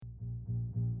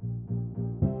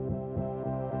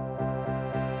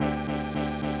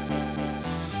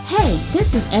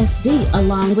This is SD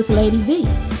along with Lady V,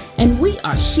 and we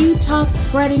are She Talks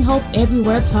Spreading Hope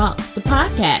Everywhere Talks, the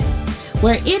podcast,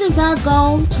 where it is our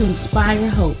goal to inspire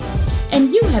hope.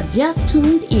 And you have just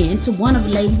tuned in to one of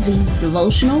Lady V's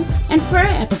devotional and prayer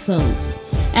episodes,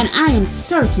 and I am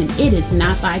certain it is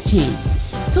not by chance.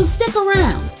 So stick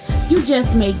around. You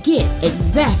just may get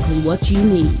exactly what you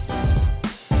need.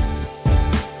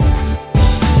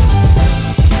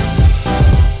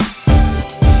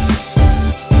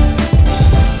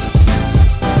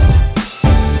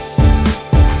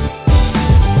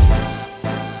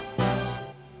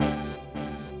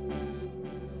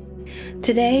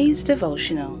 Today's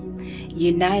devotional,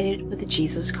 United with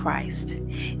Jesus Christ,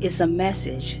 is a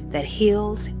message that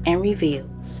heals and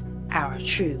reveals our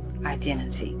true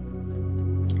identity.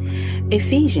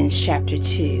 Ephesians chapter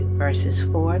 2, verses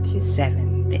 4 through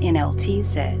 7, the NLT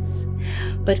says,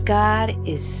 "But God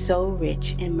is so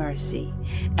rich in mercy,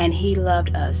 and He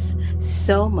loved us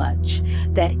so much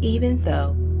that even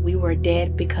though we were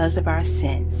dead because of our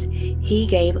sins, He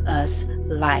gave us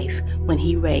life when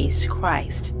He raised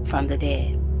Christ from the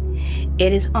dead.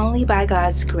 It is only by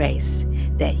God's grace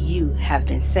that you have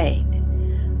been saved.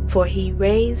 For He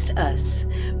raised us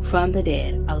from the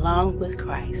dead along with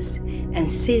Christ and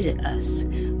seated us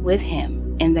with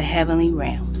Him in the heavenly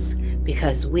realms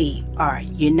because we are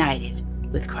united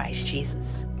with Christ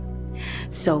Jesus.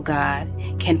 So God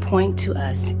can point to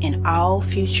us in all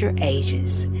future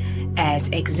ages as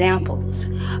examples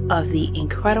of the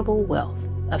incredible wealth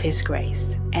of His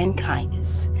grace and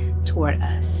kindness toward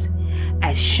us,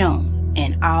 as shown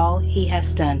in all He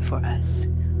has done for us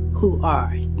who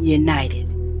are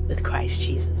united with Christ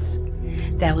Jesus."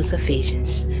 That was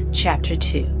Ephesians chapter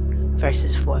 2,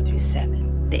 verses 4 through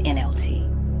 7, the NLT.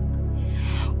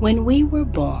 When we were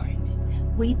born,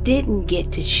 we didn't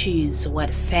get to choose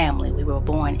what family we were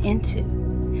born into.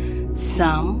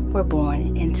 Some were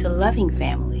born into loving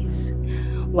families,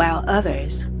 while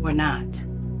others were not.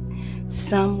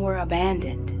 Some were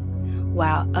abandoned,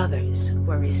 while others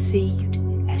were received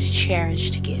as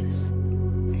cherished gifts.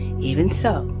 Even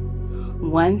so,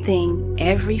 one thing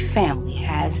every family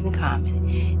has in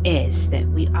common is that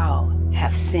we all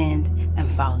have sinned and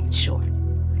fallen short,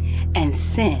 and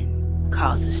sin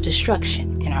causes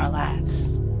destruction in our lives.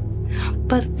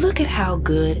 But look at how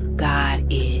good God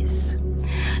is.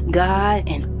 God,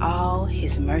 in all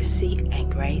His mercy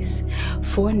and grace,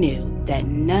 foreknew that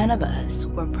none of us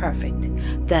were perfect,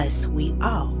 thus we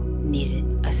all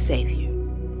needed a Savior.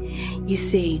 You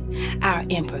see, our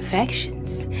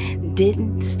imperfections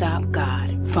didn't stop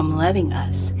God from loving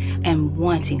us and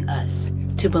wanting us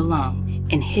to belong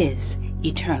in His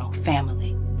eternal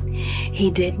family. He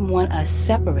didn't want us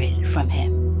separated from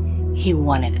Him. He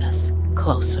wanted us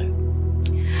closer.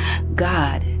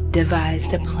 God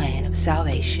devised a plan of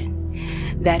salvation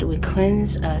that would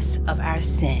cleanse us of our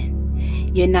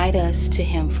sin, unite us to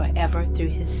Him forever through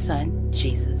His Son,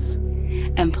 Jesus,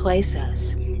 and place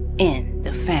us in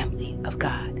the family of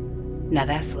God. Now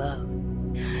that's love.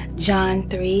 John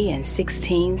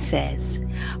 3:16 says,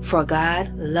 "For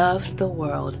God loved the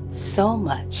world so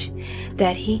much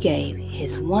that He gave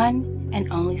His one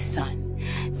and only Son,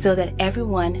 so that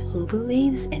everyone who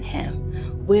believes in Him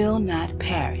will not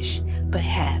perish, but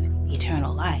have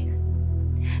eternal life."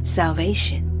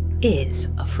 Salvation is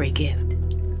a free gift.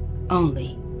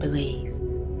 Only believe.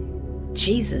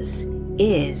 Jesus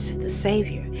is the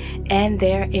Savior, and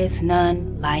there is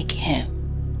none like Him.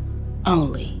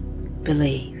 Only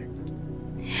believe.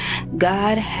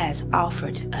 God has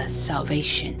offered us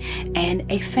salvation and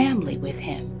a family with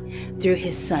Him through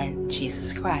His Son,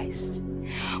 Jesus Christ.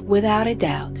 Without a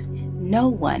doubt, no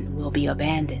one will be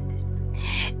abandoned.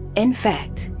 In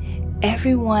fact,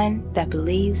 everyone that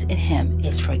believes in Him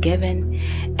is forgiven,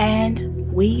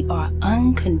 and we are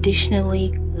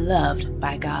unconditionally loved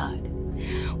by God.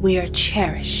 We are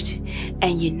cherished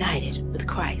and united with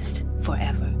Christ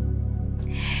forever.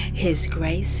 His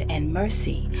grace and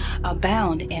mercy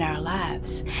abound in our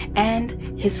lives, and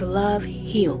His love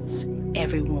heals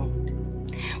every wound.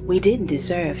 We didn't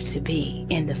deserve to be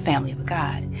in the family of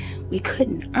God. We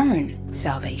couldn't earn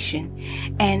salvation,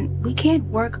 and we can't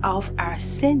work off our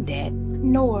sin debt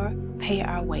nor pay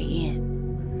our way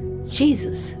in.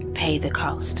 Jesus paid the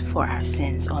cost for our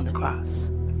sins on the cross.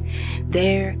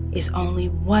 There is only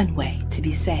one way to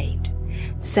be saved.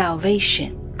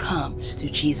 Salvation comes through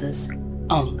Jesus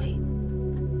only.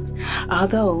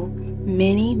 Although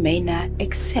many may not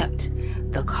accept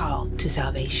the call to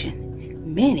salvation,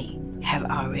 many have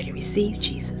already received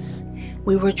Jesus.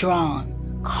 We were drawn,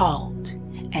 called,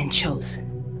 and chosen.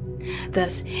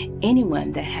 Thus,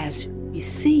 anyone that has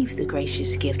received the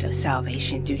gracious gift of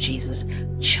salvation through Jesus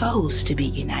chose to be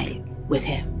united with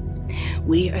him.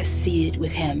 We are seated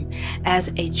with him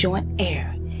as a joint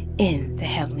heir in the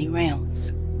heavenly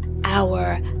realms.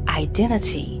 Our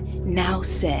identity now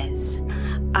says,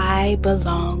 I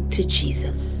belong to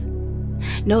Jesus.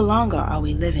 No longer are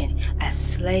we living as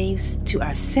slaves to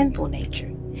our sinful nature.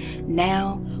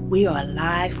 Now we are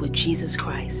alive with Jesus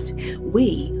Christ.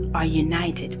 We are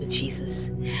united with Jesus.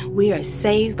 We are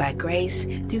saved by grace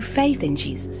through faith in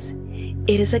Jesus.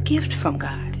 It is a gift from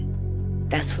God.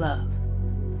 That's love.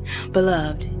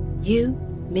 Beloved, you,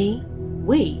 me,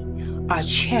 we are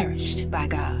cherished by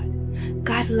God.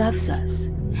 God loves us.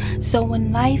 So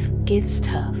when life gets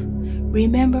tough,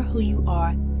 remember who you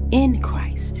are in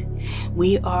Christ.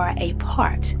 We are a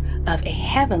part of a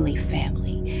heavenly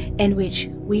family in which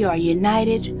we are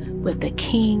united with the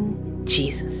King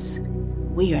Jesus.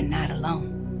 We are not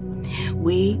alone.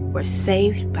 We were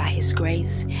saved by his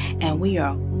grace, and we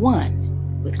are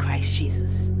one with Christ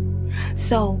Jesus.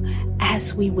 So,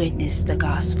 as we witness the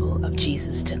gospel of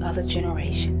Jesus to other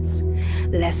generations,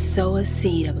 let's sow a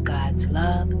seed of God's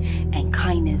love and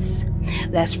kindness.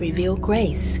 Let's reveal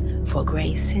grace, for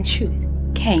grace and truth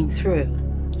came through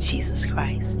Jesus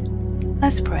Christ.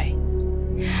 Let's pray.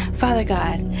 Father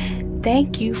God,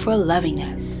 thank you for loving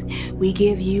us. We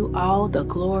give you all the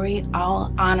glory,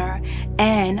 all honor,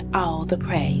 and all the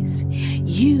praise.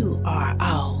 You are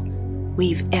all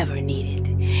we've ever needed.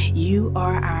 You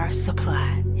are our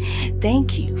supply.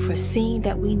 Thank you for seeing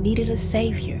that we needed a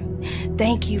Savior.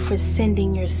 Thank you for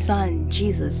sending your Son,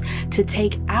 Jesus, to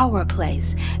take our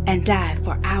place and die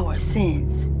for our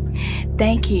sins.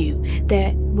 Thank you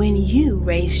that when you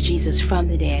raised Jesus from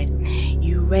the dead,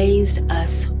 you raised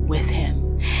us with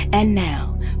him. And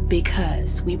now,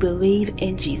 because we believe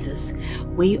in Jesus,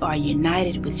 we are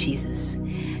united with Jesus.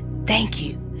 Thank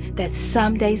you that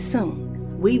someday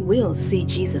soon we will see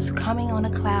Jesus coming on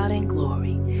a cloud in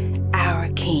glory. Our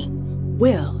King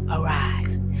will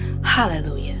arrive.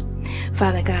 Hallelujah.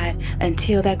 Father God,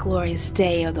 until that glorious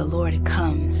day of the Lord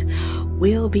comes,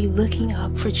 we'll be looking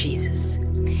up for Jesus.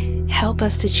 Help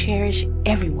us to cherish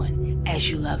everyone as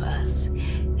you love us.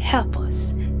 Help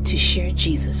us to share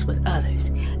Jesus with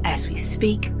others as we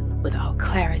speak with all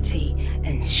clarity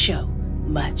and show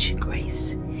much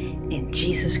grace. In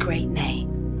Jesus' great name,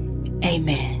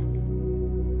 amen.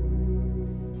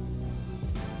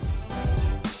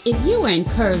 If you were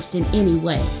encouraged in any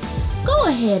way, go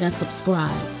ahead and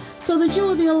subscribe so that you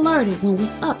will be alerted when we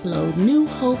upload new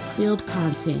hope-filled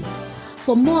content.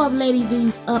 For more of Lady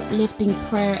V's uplifting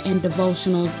prayer and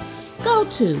devotionals, go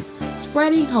to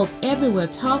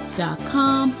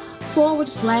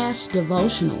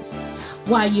spreadinghopeeverywheretalks.com/devotionals.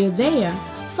 While you're there,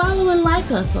 follow and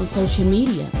like us on social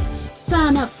media.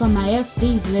 Sign up for my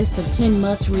SD's list of 10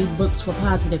 must-read books for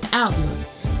positive outlook,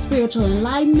 spiritual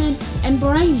enlightenment, and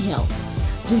brain health.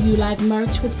 Do you like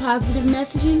merch with positive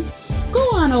messaging? Go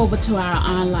on over to our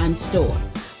online store.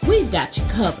 We've got you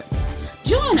covered.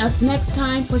 Join us next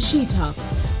time for She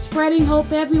Talks, Spreading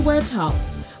Hope Everywhere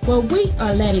Talks, where we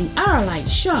are letting our light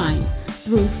shine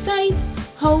through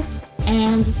faith, hope,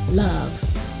 and love.